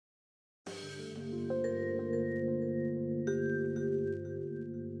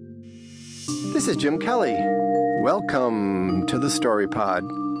This is Jim Kelly. Welcome to the StoryPod.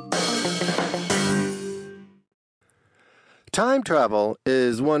 Time travel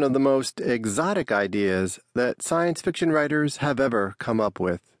is one of the most exotic ideas that science fiction writers have ever come up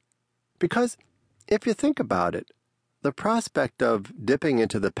with. Because, if you think about it, the prospect of dipping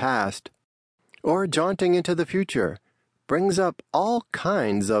into the past or jaunting into the future brings up all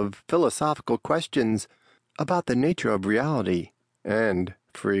kinds of philosophical questions about the nature of reality and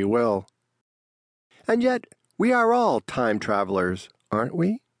free will. And yet, we are all time travelers, aren't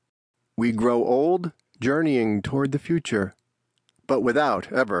we? We grow old, journeying toward the future, but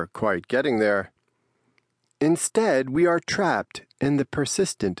without ever quite getting there. Instead, we are trapped in the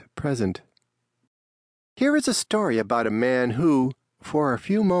persistent present. Here is a story about a man who, for a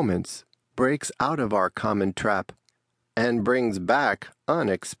few moments, breaks out of our common trap and brings back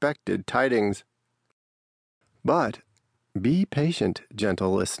unexpected tidings. But be patient,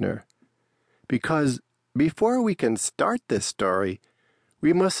 gentle listener, because before we can start this story,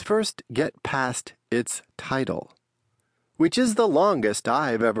 we must first get past its title, which is the longest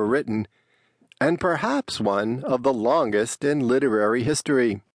I've ever written, and perhaps one of the longest in literary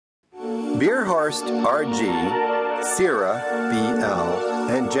history. Beerhorst R.G., Sierra B.L.,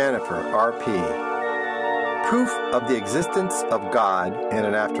 and Jennifer R.P. Proof of the Existence of God and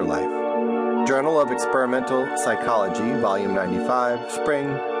an Afterlife. Journal of Experimental Psychology, Volume 95,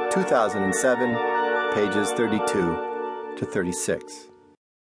 Spring 2007, pages 32 to 36.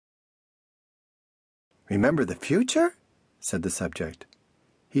 "Remember the future?" said the subject.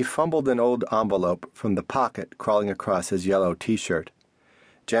 He fumbled an old envelope from the pocket crawling across his yellow T-shirt.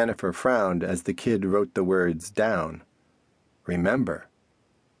 Jennifer frowned as the kid wrote the words down. Remember.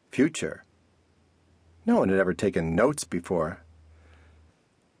 Future. No one had ever taken notes before.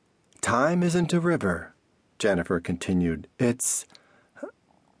 "Time isn't a river," Jennifer continued. "It's..."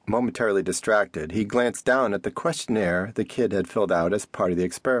 Momentarily distracted, he glanced down at the questionnaire the kid had filled out as part of the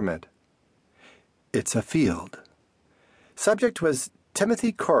experiment. "It's a field." Subject was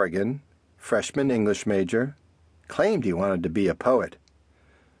Timothy Corrigan, freshman English major. Claimed he wanted to be a poet.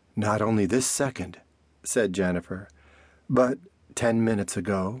 "Not only this second," said Jennifer, "but 10 minutes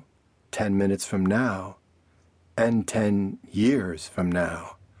ago, 10 minutes from now, and 10 years from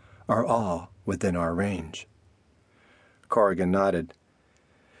now are all within our range." Corrigan nodded.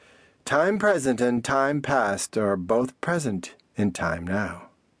 "Time present and time past are both present in time now."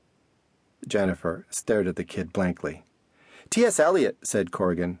 Jennifer stared at the kid blankly. "T.S. Eliot," said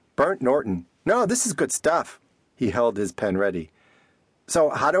Corrigan. "Burnt Norton. No, this is good stuff." He held his pen ready.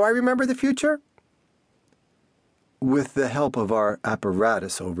 "So how do I remember the future?" "With the help of our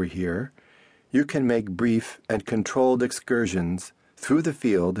apparatus over here, you can make brief and controlled excursions through the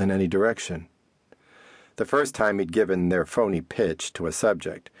field in any direction." The first time he'd given their phony pitch to a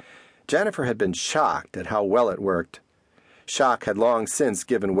subject, Jennifer had been shocked at how well it worked. Shock had long since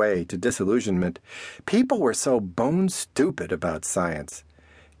given way to disillusionment. People were so bone stupid about science.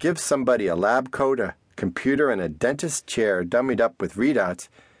 Give somebody a lab coat, a computer, and a dentist chair dummied up with readouts,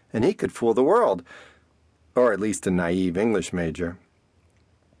 and he could fool the world, or at least a naive English major.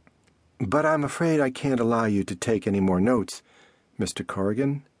 "But I'm afraid I can't allow you to take any more notes, Mr.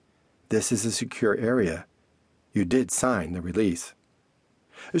 Corrigan. This is a secure area. You did sign the release."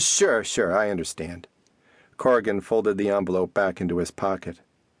 Sure, I understand." Corrigan folded the envelope back into his pocket.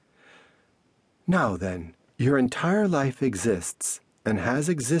 "Now then, your entire life exists and has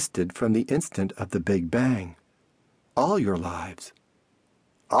existed from the instant of the Big Bang. All your lives."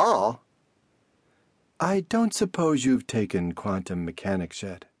 "All?" "I don't suppose you've taken quantum mechanics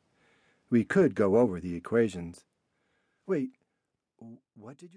yet. We could go over the equations." "Wait, what did you..."